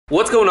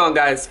What's going on,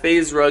 guys?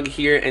 FaZe Rug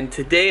here, and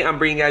today I'm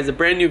bringing you guys a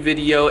brand new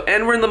video,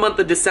 and we're in the month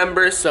of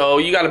December, so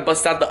you gotta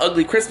bust out the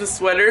ugly Christmas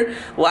sweater.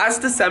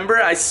 Last December,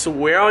 I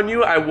swear on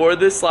you, I wore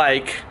this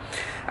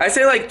I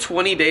say like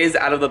 20 days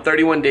out of the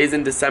 31 days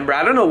in December.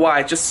 I don't know why,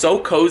 it's just so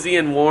cozy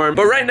and warm.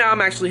 But right now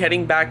I'm actually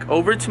heading back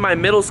over to my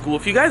middle school.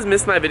 If you guys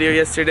missed my video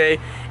yesterday,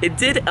 it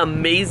did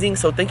amazing.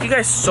 So thank you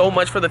guys so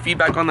much for the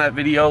feedback on that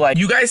video. Like,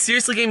 you guys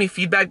seriously gave me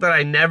feedback that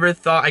I never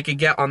thought I could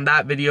get on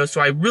that video. So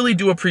I really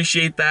do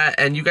appreciate that,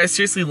 and you guys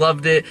seriously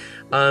loved it.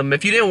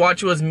 If you didn't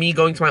watch, it was me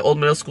going to my old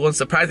middle school and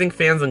surprising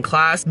fans in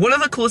class. One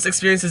of the coolest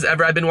experiences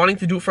ever. I've been wanting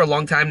to do it for a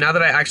long time. Now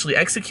that I actually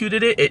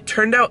executed it, it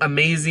turned out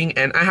amazing,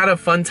 and I had a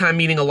fun time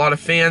meeting a lot of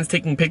fans,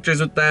 taking pictures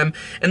with them,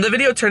 and the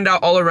video turned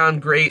out all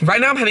around great. Right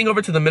now I'm heading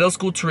over to the middle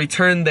school to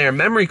return their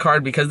memory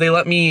card because they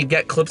let me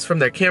get clips from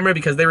their camera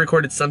because they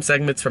recorded some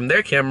segments from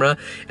their camera,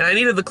 and I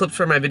needed the clips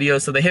for my video,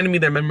 so they handed me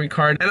their memory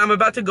card, and I'm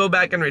about to go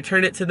back and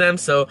return it to them.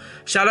 So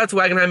shout out to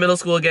Wagenheim Middle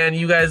School again.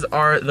 You guys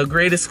are the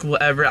greatest school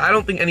ever. I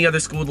don't think any other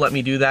school would let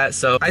me do that,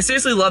 so I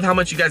seriously love how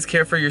much you guys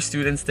care for your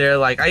students there.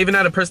 Like, I even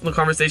had a personal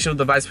conversation with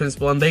the vice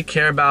principal, and they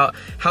care about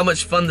how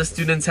much fun the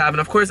students have,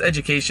 and of course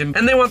education,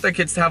 and they want their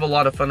kids to have a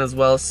lot of fun as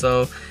well.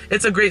 So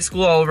it's a great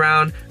school all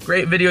around.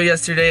 Great video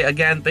yesterday.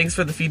 Again, thanks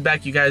for the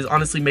feedback. You guys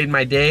honestly made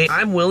my day.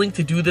 I'm willing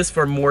to do this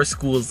for more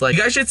schools. Like,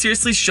 you guys should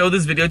seriously show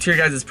this video to your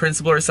guys'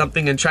 principal or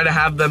something and try to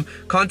have them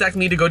contact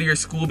me to go to your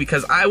school,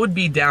 because I would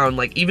be down.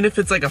 Like, even if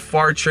it's like a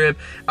far trip,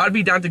 I'd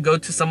be down to go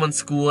to someone's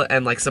school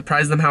and like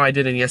surprise them how I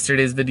did in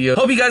yesterday's video.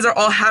 Hope you guys are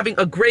all having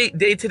a great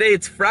day today.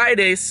 It's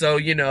Friday, so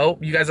you know,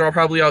 you guys are all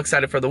probably all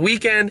excited for the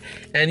weekend,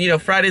 and you know,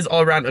 Friday's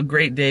all around a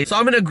great day. So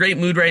I'm in a great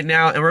mood right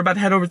now, and we're about to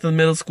head over to the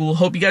middle school.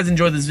 Hope you guys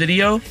enjoyed this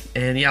video,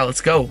 and yeah,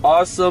 let's go.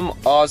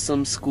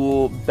 Awesome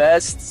school,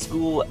 best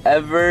school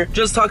ever.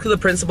 Just talked to the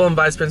principal and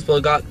vice principal,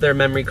 got their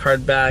memory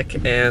card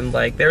back, and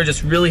like, they were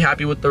just really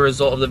happy with the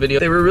result of the video.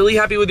 They were really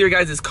happy with your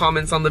guys'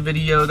 comments on the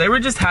video. They were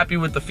just happy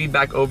with the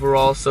feedback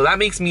overall, so that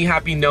makes me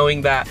happy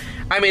knowing that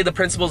I made the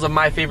principals of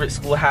my favorite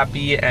school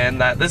happy,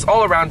 and that this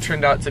all around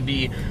turned out to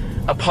be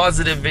a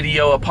positive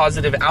video, a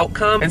positive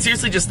outcome. And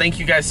seriously, just thank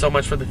you guys so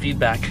much for the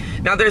feedback.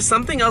 Now, there's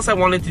something else I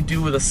wanted to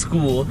do with a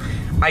school.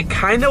 I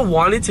kind of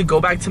wanted to go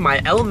back to my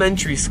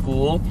elementary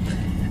school.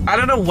 I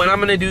don't know when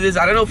I'm gonna do this.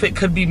 I don't know if it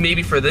could be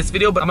maybe for this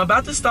video, but I'm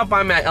about to stop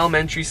by my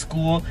elementary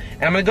school,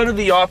 and I'm gonna go to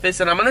the office,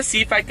 and I'm gonna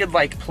see if I could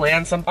like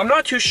plan something. I'm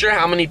not too sure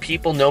how many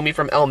people know me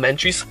from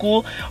elementary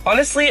school.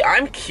 Honestly,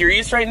 I'm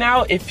curious right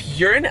now. If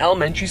you're in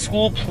elementary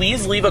school,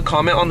 please leave a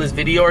comment on this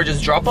video or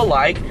just drop a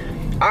like.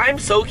 I'm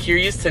so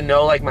curious to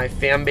know like my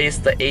fan base,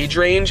 the age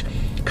range,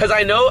 because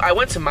I know I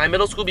went to my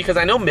middle school, because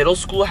I know middle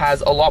school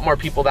has a lot more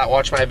people that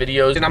watch my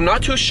videos, and I'm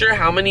not too sure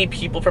how many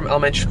people from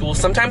elementary school.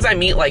 Sometimes I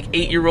meet like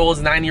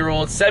 8-year-olds,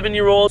 9-year-olds,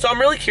 7-year-olds, so I'm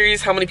really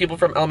curious how many people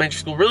from elementary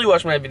school really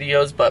watch my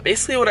videos. But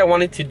basically what I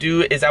wanted to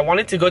do is I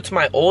wanted to go to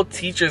my old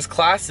teachers'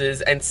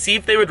 classes and see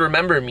if they would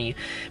remember me.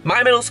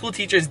 My middle school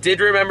teachers did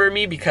remember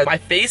me because my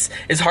face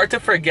is hard to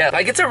forget.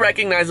 Like, it's a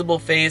recognizable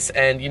face,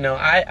 and you know,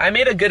 I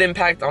made a good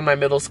impact on my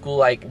middle school.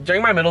 Like,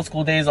 during my middle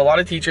school days, a lot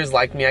of teachers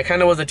liked me. I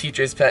kind of was a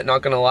teacher's pet,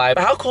 not gonna lie.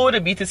 But how cool would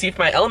it be to see if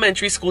my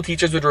elementary school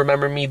teachers would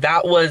remember me?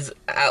 That was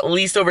at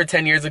least over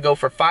 10 years ago.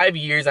 For 5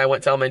 years I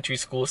went to elementary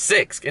school,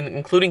 6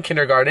 including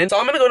kindergarten. So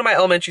I'm gonna go to my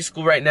elementary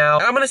school right now,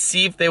 and I'm gonna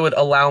see if they would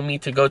allow me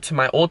to go to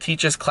my old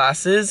teachers'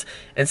 classes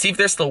and see if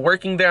they're still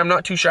working there. I'm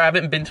not too sure. I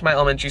haven't been to my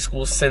elementary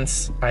school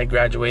since I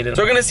graduated.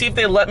 So we're gonna see if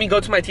they let me go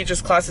to my teachers'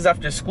 classes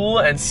after school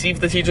and see if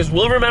the teachers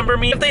will remember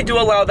me. If they do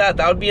allow that,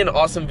 that would be an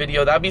awesome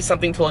video. That would be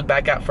something to look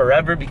back at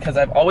forever, because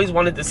I've always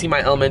wanted to see my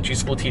elementary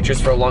school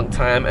teachers for a long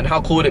time, and how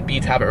cool would it be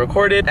to have it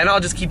recorded, and I'll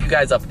just keep you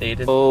guys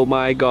updated. Oh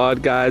my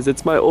god, guys,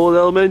 it's my old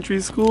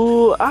elementary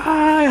school.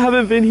 I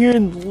haven't been here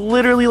in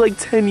literally like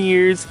 10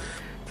 years.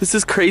 This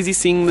is crazy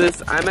seeing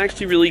this. I'm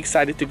actually really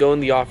excited to go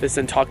in the office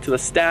and talk to the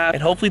staff,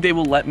 and hopefully they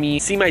will let me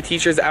see my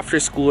teachers after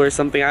school or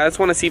something. I just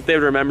want to see if they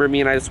would remember me,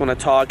 and I just want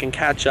to talk and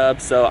catch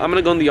up. So I'm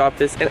gonna go in the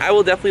office, and I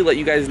will definitely let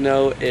you guys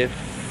know if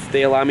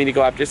they allow me to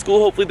go after school.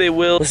 Hopefully they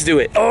will. Let's do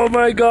it. Oh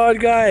my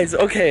god, guys.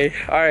 Okay,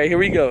 all right, here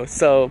we go.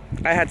 So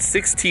I had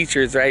 6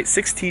 teachers, right?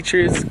 6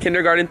 teachers,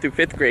 kindergarten through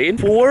 5th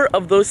grade. 4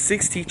 of those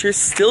 6 teachers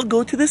still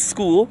go to this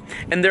school,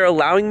 and they're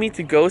allowing me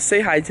to go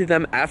say hi to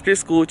them after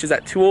school, which is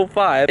at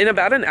 2:05. In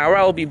about an hour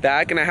I'll be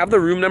back, and I have the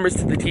room numbers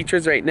to the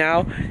teachers right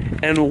now.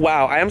 And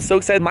wow, I am so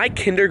excited. My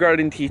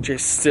kindergarten teacher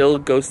still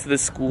goes to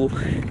this school.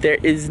 There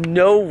is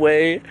no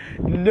way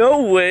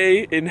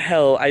in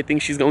hell I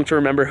think she's going to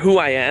remember who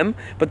I am,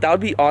 but that would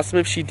be awesome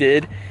if she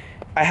did.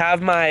 I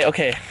have my,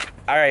 okay,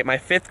 all right, my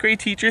 5th grade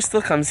teacher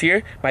still comes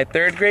here, my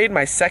 3rd grade,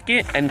 my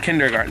 2nd, and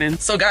kindergarten.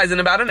 So guys, in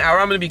about an hour,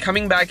 I'm gonna be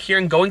coming back here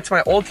and going to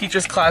my old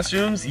teachers'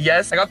 classrooms.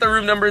 Yes, I got the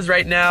room numbers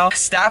right now.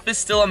 Staff is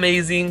still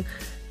amazing.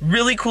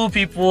 Really cool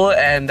people,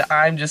 and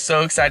I'm just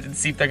so excited to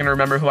see if they're gonna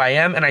remember who I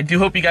am. And I do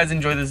hope you guys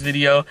enjoy this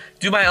video.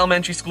 Do my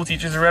elementary school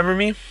teachers remember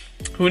me?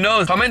 Who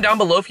knows? Comment down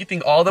below if you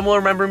think all of them will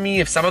remember me,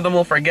 if some of them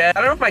will forget.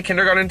 I don't know if my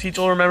kindergarten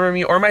teacher will remember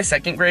me or my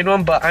 2nd grade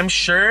one, but I'm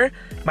sure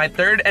my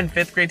 3rd and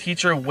 5th grade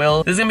teacher,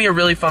 Will. This is gonna be a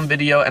really fun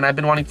video, and I've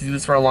been wanting to do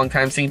this for a long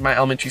time, seeing my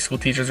elementary school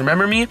teachers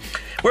remember me.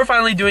 We're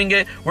finally doing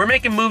it. We're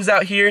making moves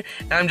out here,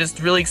 and I'm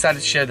just really excited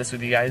to share this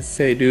with you guys.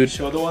 Hey, dude.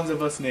 Show the ones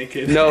of us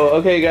naked. No,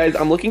 okay, guys.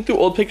 I'm looking through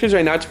old pictures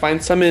right now to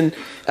find some in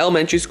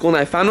elementary school, and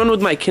I found one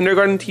with my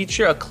kindergarten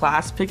teacher, a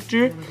class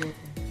picture.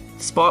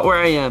 Spot where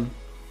I am.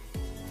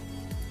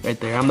 Right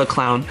there, I'm the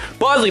clown.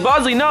 Bosley,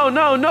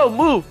 no,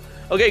 move.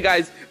 Okay,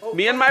 guys,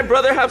 me and my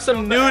brother have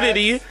some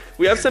nudity.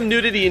 We have some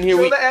nudity in here.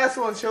 Show the ass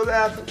one, show the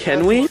ass one.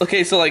 Can we?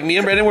 Okay, so like me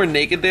and Brandon were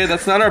naked there.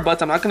 That's not our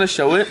butts. I'm not gonna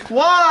show it.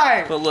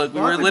 Why? But look,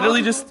 we were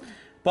literally just...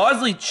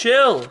 Bosley,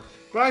 chill.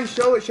 Brian,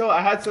 show it.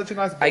 I had such a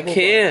nice bubble. I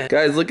can't.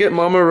 Guys, look at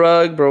Mama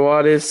Rug,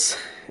 Broadis,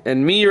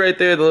 and me right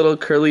there, the little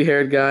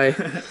curly-haired guy.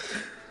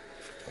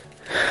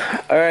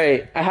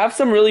 Alright, I have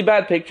some really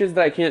bad pictures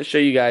that I can't show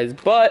you guys,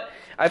 but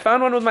I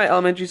found one with my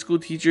elementary school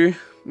teacher.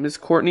 Miss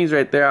Courtney's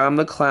right there. I'm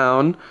the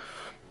clown.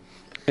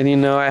 And you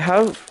know, I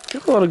have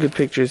a lot of good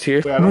pictures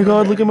here. Wait, oh my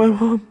god, look at my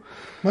mom.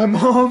 My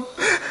mom.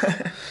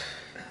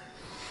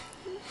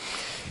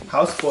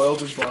 How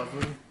spoiled is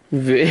Bosley?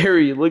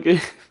 Very. Look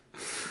at...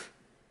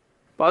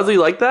 Bosley,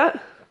 you like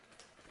that?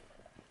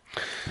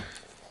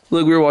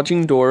 Look, we were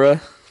watching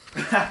Dora.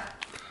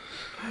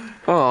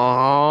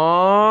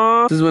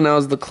 Aww. This is when I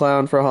was the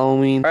clown for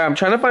Halloween. Alright, I'm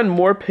trying to find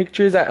more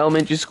pictures at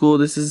elementary school.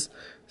 This is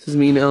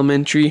me in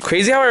elementary.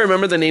 Crazy how I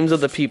remember the names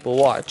of the people.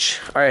 Watch.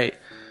 Alright.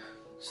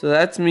 So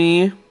that's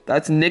me.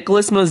 That's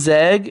Nicholas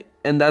Mozeg.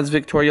 And that's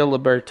Victoria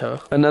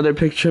Liberto. Another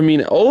picture of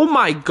me. Oh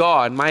my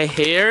god, my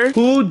hair.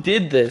 Who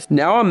did this?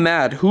 Now I'm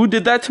mad. Who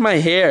did that to my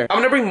hair? I'm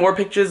gonna bring more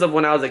pictures of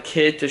when I was a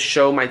kid to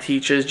show my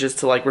teachers, just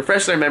to like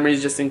refresh their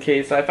memories just in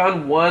case. So I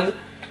found one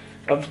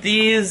of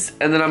these,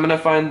 and then I'm gonna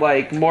find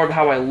like more of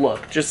how I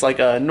look. Just like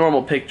a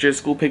normal picture,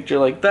 school picture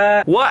like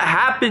that. What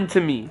happened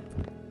to me?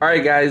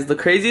 Alright guys, the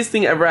craziest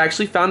thing ever, I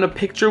actually found a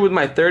picture with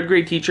my 3rd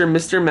grade teacher,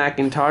 Mr.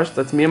 McIntosh.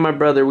 That's me and my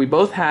brother. We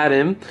both had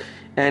him,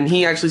 and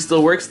he actually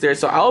still works there.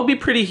 So I'll be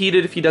pretty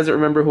heated if he doesn't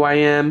remember who I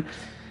am.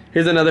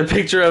 Here's another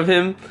picture of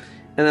him.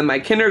 And then my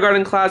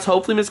kindergarten class,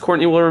 hopefully Miss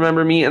Courtney will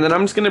remember me. And then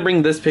I'm just gonna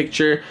bring this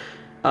picture,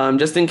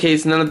 just in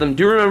case none of them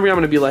do remember me. I'm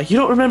gonna be like, you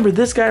don't remember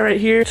this guy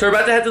right here? So we're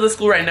about to head to the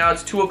school right now.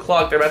 It's 2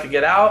 o'clock, they're about to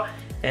get out.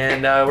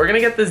 And we're gonna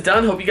get this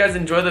done. Hope you guys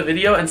enjoy the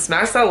video and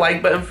smash that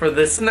like button for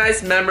this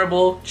nice,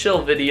 memorable,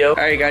 chill video.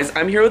 Alright guys,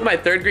 I'm here with my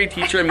 3rd grade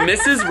teacher,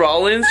 Mrs.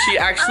 Rollins. She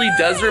actually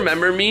does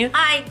remember me.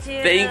 I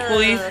do.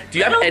 Thankfully. Do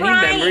you have any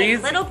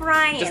memories? Little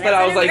Brian. Just that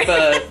I was like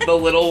the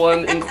little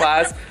one in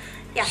class.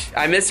 Yeah.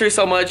 I miss her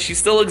so much. She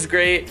still looks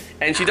great,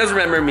 and she does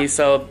remember me,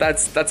 so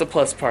that's a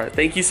plus part.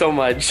 Thank you so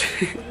much.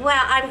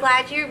 Well, I'm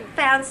glad you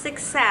found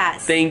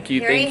success. Thank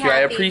you.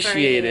 I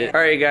appreciate it.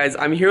 Alright guys,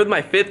 I'm here with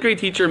my 5th grade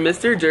teacher,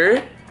 Mr.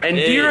 Durr. And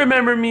do you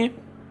remember me?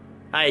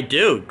 I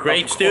do.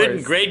 Great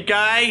student, great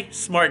guy,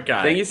 smart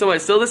guy. Thank you so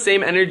much. Still the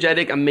same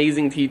energetic,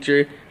 amazing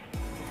teacher,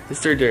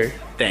 Mr. Durr.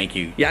 Thanally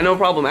you. Yeah, no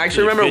problem. I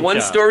actually remember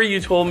one story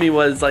you told me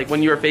was like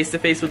when you were face to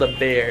face with a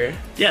bear.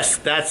 Yes,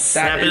 that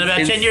happened about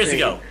 10 years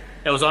ago.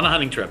 It was on a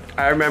hunting trip.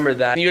 I remember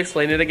that. Can you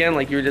explain it again?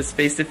 Like you were just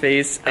face to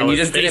face and you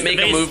just didn't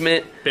make a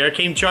movement. Bear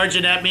came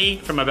charging at me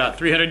from about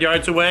 300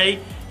 yards away.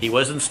 He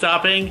wasn't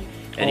stopping.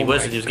 And he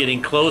wasn't. He was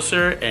getting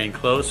closer and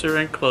closer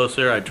and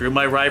closer. I drew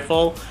my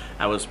rifle.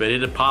 I was ready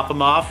to pop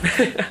him off.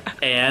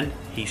 And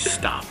he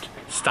stopped.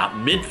 Stopped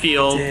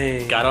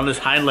midfield, got on his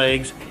hind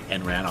legs,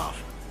 and ran off.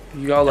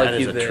 You all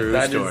lucky there. True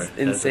that story. Is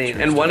insane.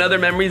 And one other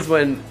memory is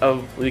when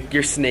like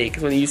your snake,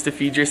 when you used to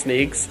feed your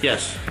snakes.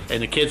 Yes,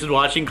 and the kids would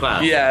watch in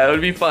class. Yeah, it would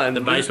be fun.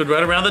 The mice would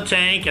run around the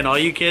tank, and all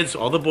you kids,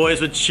 all the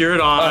boys would cheer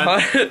it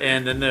on.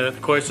 And then,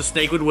 of course, the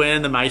snake would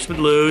win, the mice would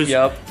lose.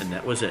 Yep. And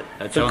that was it.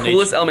 That's the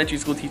coolest elementary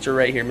school teacher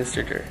right here,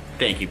 Mr. Durr.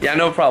 Thank you. Yeah,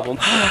 no problem.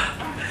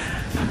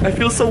 I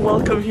feel so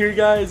welcome here,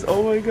 guys.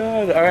 Oh my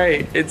god.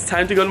 Alright, it's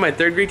time to go to my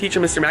 3rd grade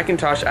teacher, Mr.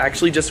 McIntosh. I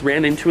actually just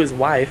ran into his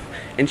wife,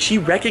 and she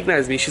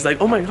recognized me. She's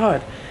like, oh my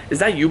god, is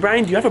that you,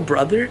 Brian? Do you have a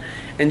brother?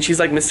 And she's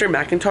like, Mr.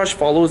 McIntosh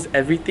follows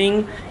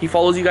everything. He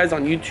follows you guys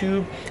on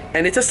YouTube.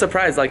 And it's a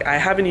surprise. Like, I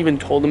haven't even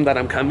told him that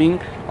I'm coming.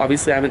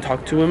 Obviously, I haven't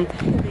talked to him.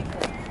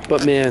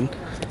 But man,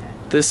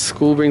 this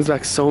school brings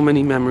back so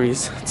many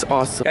memories. It's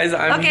awesome. Guys,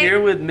 I'm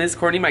here with Miss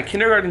Courtney, my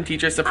kindergarten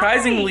teacher.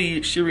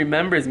 Surprisingly, she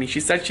remembers me.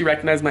 She said she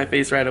recognized my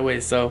face right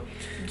away. So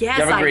yes,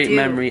 you have a great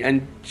memory.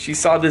 And she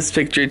saw this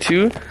picture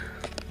too.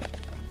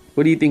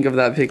 What do you think of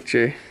that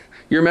picture?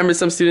 You remember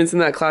some students in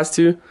that class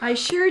too? I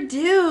sure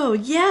do.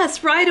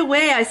 Yes, right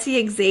away I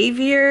see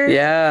Xavier.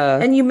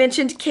 Yeah. And you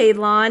mentioned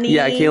Kaylani.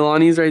 Yeah,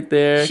 Kaylani's right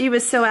there. She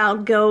was so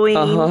outgoing.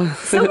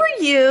 So were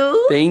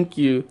you. Thank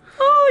you.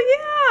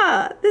 Oh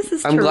yeah, this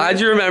is I'm glad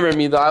you remember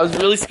me though. I was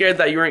really scared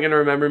that you weren't gonna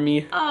remember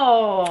me.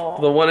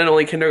 Oh. The one and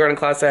only kindergarten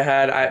class I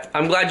had.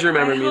 I'm glad you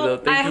remember me though.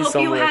 Thank you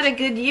so much. I hope you had a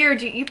good year.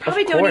 You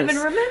probably don't even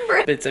remember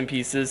it. Bits and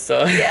pieces,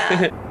 so.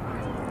 Yeah.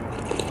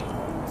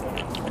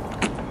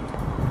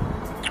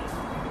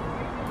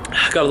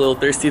 Got a little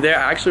thirsty there.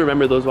 I actually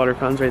remember those water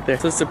fountains right there.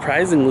 So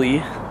surprisingly,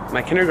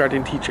 my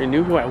kindergarten teacher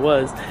knew who I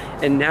was.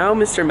 And now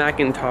Mr.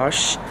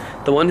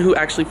 McIntosh, the one who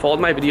actually followed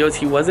my videos,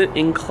 he wasn't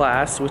in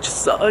class, which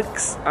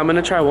sucks. I'm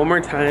gonna try one more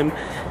time,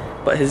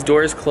 but his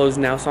door is closed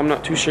now, so I'm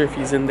not too sure if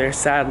he's in there,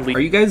 sadly. Are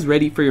you guys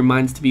ready for your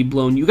minds to be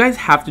blown? You guys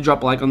have to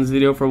drop a like on this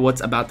video for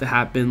what's about to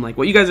happen. Like,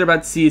 what you guys are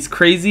about to see is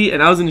crazy,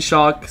 and I was in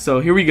shock, so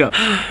here we go.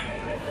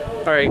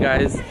 Alright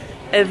guys,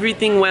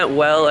 everything went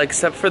well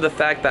except for the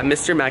fact that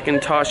Mr.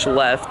 McIntosh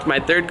left. My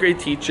 3rd grade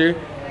teacher,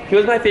 he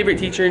was my favorite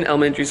teacher in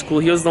elementary school.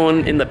 He was the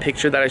one in the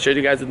picture that I showed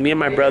you guys with me and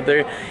my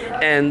brother.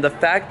 And the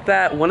fact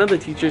that one of the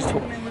teachers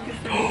told me,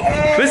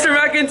 Mr.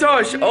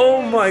 McIntosh,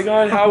 oh my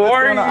god, how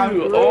are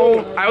you? Oh,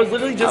 I was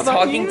literally just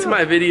talking to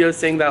my video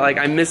saying that like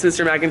I miss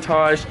Mr.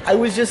 McIntosh. I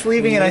was just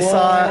leaving and I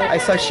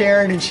saw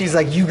Sharon and she's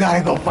like, you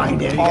gotta go find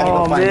him. You gotta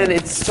go find him.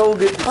 It's so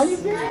good to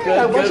see you.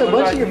 I watched a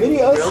bunch of your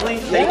videos. Really?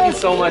 Thank you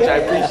so much. I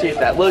appreciate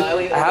that. Look,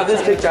 I have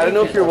this picture. I don't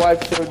know if your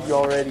wife showed you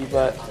already,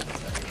 but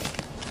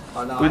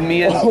with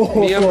me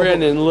and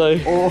Brandon,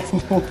 look.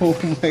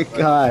 Oh my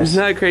gosh. Isn't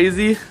that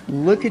crazy?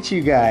 Look at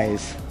you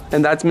guys.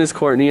 And that's Miss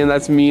Courtney, and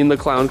that's me in the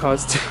clown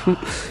costume.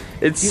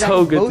 It's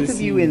so good to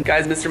see you.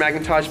 Guys, Mr.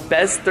 McIntosh,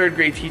 best 3rd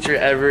grade teacher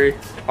ever.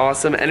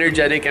 Awesome,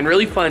 energetic, and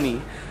really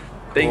funny.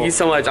 Thank you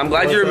so much. I'm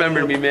glad you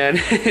remembered me, man.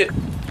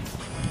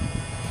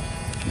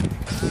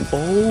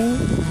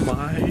 Oh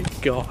my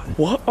god.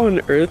 What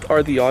on earth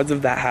are the odds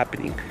of that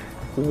happening?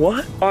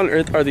 What on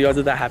earth are the odds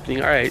of that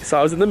happening? Alright, so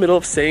I was in the middle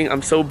of saying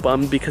I'm so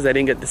bummed because I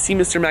didn't get to see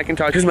Mr.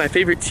 McIntosh. He's my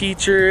favorite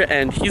teacher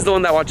and he's the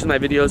one that watches my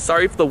videos.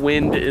 Sorry if the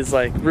wind is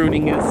like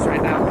ruining this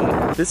right now,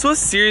 but this was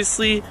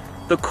seriously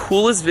the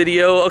coolest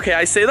video. Okay,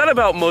 I say that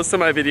about most of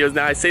my videos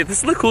now. I say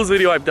this is the coolest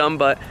video I've done,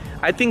 but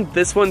I think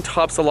this one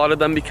tops a lot of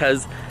them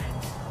because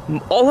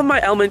all of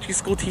my elementary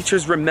school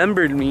teachers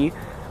remembered me.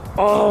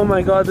 Oh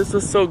my god, this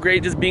was so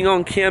great, just being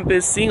on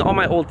campus, seeing all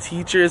my old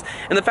teachers,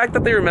 and the fact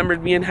that they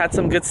remembered me and had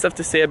some good stuff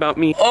to say about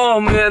me.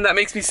 Oh man, that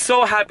makes me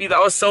so happy. That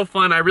was so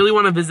fun. I really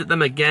want to visit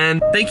them again.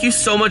 Thank you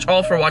so much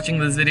all for watching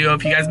this video.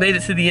 If you guys made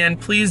it to the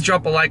end, please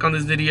drop a like on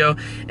this video,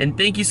 and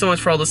thank you so much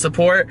for all the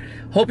support.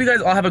 Hope you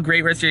guys all have a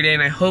great rest of your day,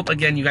 and I hope,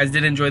 again, you guys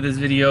did enjoy this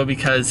video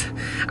because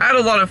I had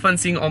a lot of fun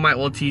seeing all my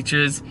old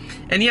teachers.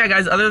 And yeah,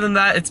 guys, other than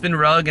that, it's been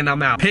Rug, and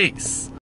I'm out. Peace.